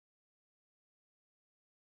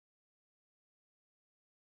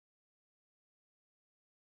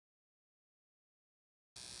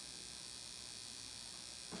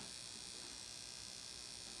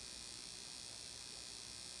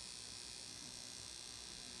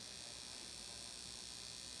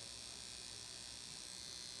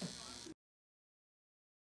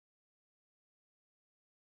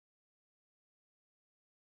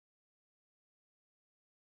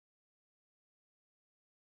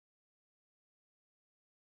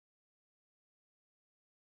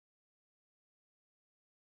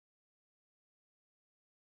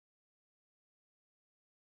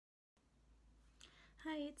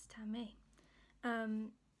Hi, it's Tammy.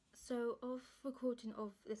 So off recording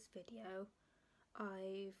of this video,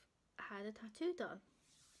 I've had a tattoo done.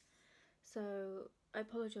 So I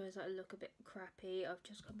apologise that I look a bit crappy. I've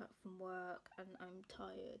just come back from work and I'm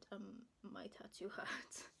tired. My tattoo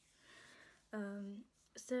hurts.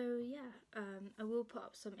 So yeah, I will put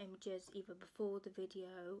up some images either before the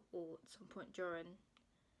video or at some point during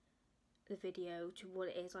the video to what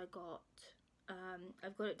it is I got.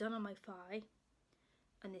 I've got it done on my thigh.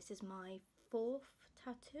 And this is my 4th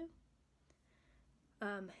tattoo.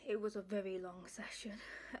 It was a very long session.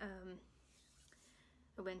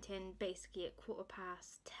 I went in basically at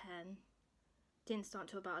 10:15, didn't start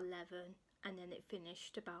till about 11, and then it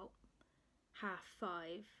finished about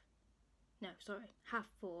 5:30. No, sorry,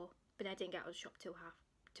 4:30. But I didn't get out of the shop till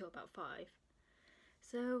about 5.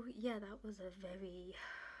 So yeah, that was a very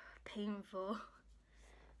painful.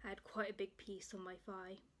 I had quite a big piece on my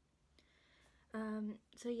thigh.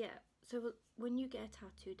 So yeah, so when you get a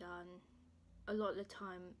tattoo done, a lot of the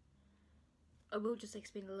time, I will just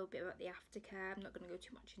explain a little bit about the aftercare. I'm not going to go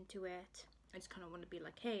too much into it. I just kind of want to be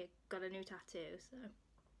like, hey, I got a new tattoo. So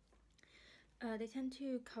they tend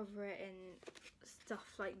to cover it in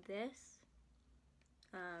stuff like this.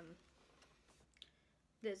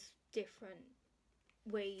 There's different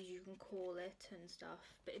ways you can call it and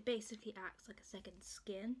stuff, but it basically acts like a second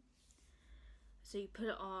skin. So you put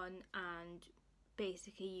it on and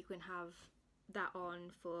basically you can have that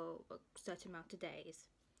on for a certain amount of days.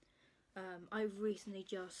 I've recently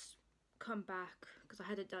just come back because I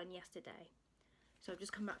had it done yesterday. So I've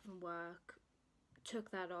just come back from work,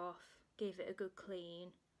 took that off, gave it a good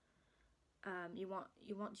clean. You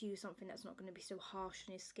want to use something that's not going to be so harsh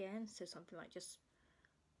on your skin, so something like just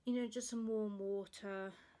some warm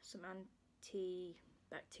water, some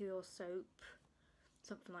antibacterial soap,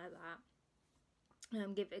 something like that.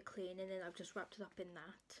 Give it a clean, and then I've just wrapped it up in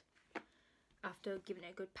that after giving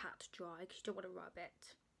it a good pat to dry, because you don't want to rub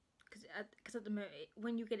it, because at the moment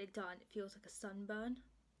when you get it done it feels like a sunburn,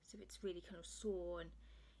 so it's really kind of sore and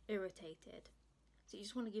irritated, so you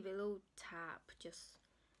just want to give it a little tap, just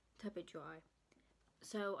tap it dry.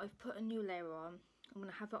 So I've put a new layer on. I'm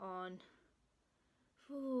going to have it on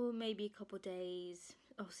for maybe a couple of days.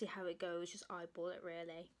 I'll see how it goes, just eyeball it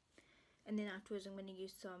really. And then afterwards I'm going to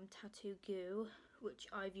use some tattoo goo, which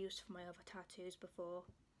I've used for my other tattoos before,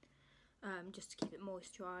 just to keep it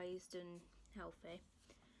moisturised and healthy.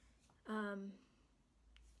 I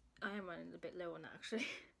am running a bit low on that actually.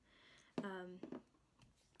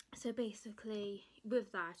 So basically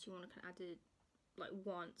with that you want to kind of add it like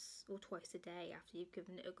once or twice a day after you've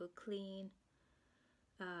given it a good clean.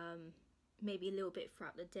 Maybe a little bit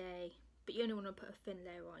throughout the day, but you only want to put a thin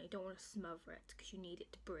layer on. You don't want to smother it because you need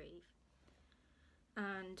it to breathe.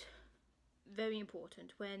 And very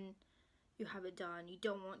important, when you have it done, you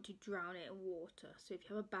don't want to drown it in water. So if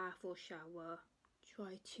you have a bath or shower,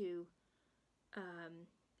 try to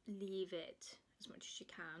leave it as much as you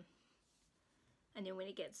can. And then when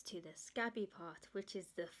it gets to the scabby part, which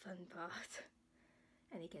is the fun part,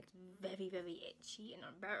 and it gets very, very itchy and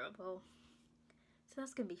unbearable. So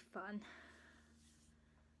that's going to be fun,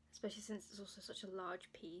 especially since it's also such a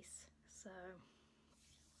large piece. So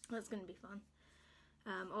that's going to be fun.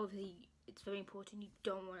 Obviously it's very important, you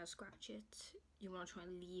don't want to scratch it, you want to try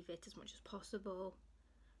and leave it as much as possible.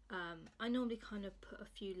 I normally kind of put a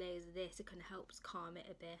few layers of this, it kind of helps calm it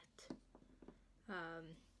a bit.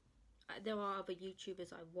 There are other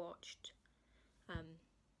YouTubers I've watched,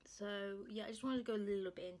 so yeah, I just wanted to go a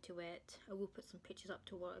little bit into it. I will put some pictures up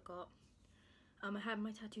to what I got. I had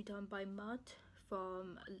my tattoo done by Mud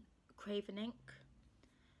from Craven Ink,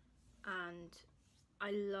 and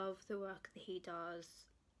I love the work that he does.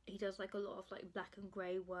 He does like a lot of like black and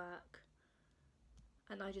grey work,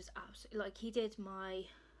 and I just absolutely, like, he did my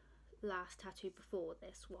last tattoo before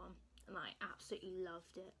this one and I absolutely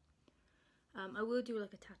loved it. I will do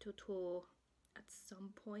like a tattoo tour at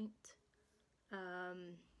some point,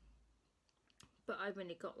 but I've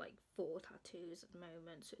only got like 4 tattoos at the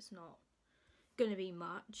moment, so it's not gonna be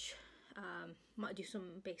much. Might do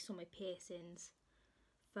some based on my piercings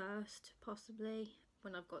first, possibly,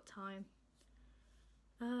 when I've got time.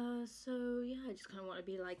 So yeah, I just kind of want to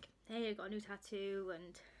be like, hey, I got a new tattoo.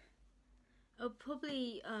 And I'll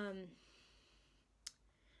probably I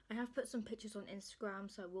have put some pictures on Instagram,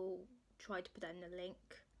 so I will try to put that in the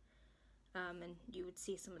link, and you would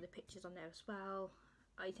see some of the pictures on there as well.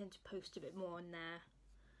 I tend to post a bit more on there,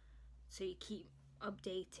 so you keep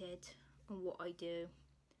updated on what I do,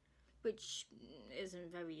 which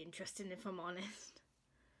isn't very interesting if I'm honest.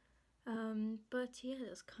 But yeah,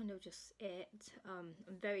 that's kind of just it. I'm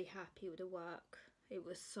very happy with the work. It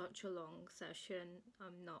was such a long session. I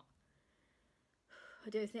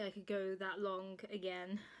don't think I could go that long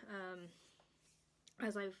again.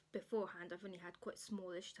 As beforehand, I've only had quite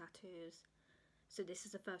smallish tattoos. So this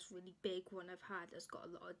is the first really big one I've had that's got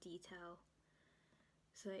a lot of detail.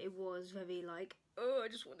 So it was very like, oh, I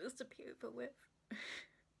just want this to be over with.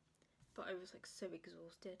 But I was like so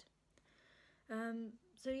exhausted.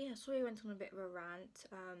 So yeah, sorry I went on a bit of a rant.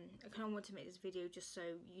 I kind of want to make this video just so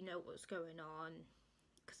you know what's going on,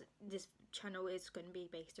 because this channel is going to be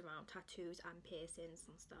based around tattoos and piercings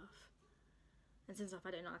and stuff. And since I've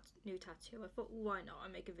had a new tattoo, I thought, why not?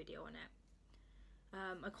 I'll make a video on it.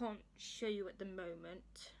 I can't show you at the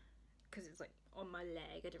moment because it's like on my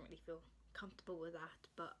leg. I don't really feel comfortable with that,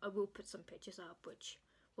 but I will put some pictures up which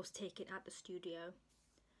was taken at the studio.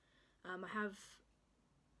 I have,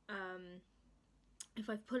 if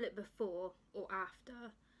I put it before or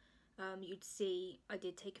after, you'd see I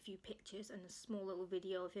did take a few pictures and a small little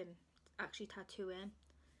video of him actually tattooing.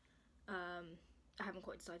 I haven't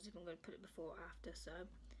quite decided if I'm going to put it before or after, so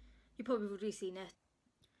you probably would have seen it.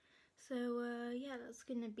 So yeah, that's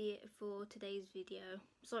going to be it for today's video.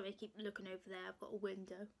 Sorry I keep looking over there, I've got a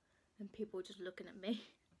window and people are just looking at me.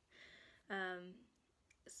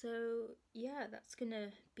 So yeah, that's going to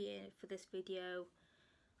be it for this video.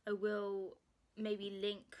 I will maybe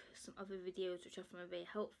link some other videos which I find very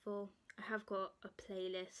helpful. I have got a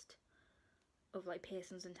playlist of like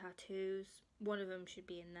piercings and tattoos. One of them should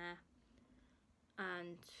be in there.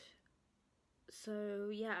 And so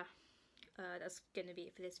yeah, that's gonna be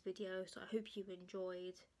it for this video. So I hope you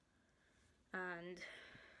enjoyed, and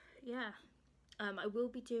yeah, I will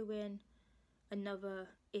be doing another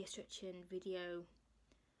ear stretching video.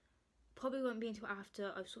 Probably won't be until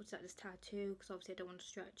after I've sorted out this tattoo, because obviously I don't want to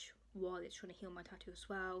stretch while it's trying to heal my tattoo as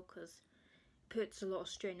well, because it puts a lot of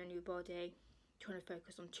strain on your body trying to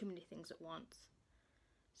focus on too many things at once.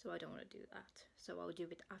 So I don't want to do that. So I'll do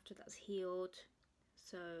it after that's healed.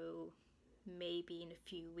 So maybe in a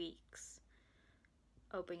few weeks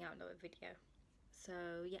I'll bring out another video. So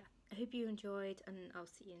yeah, I hope you enjoyed and I'll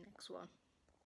see you in the next one.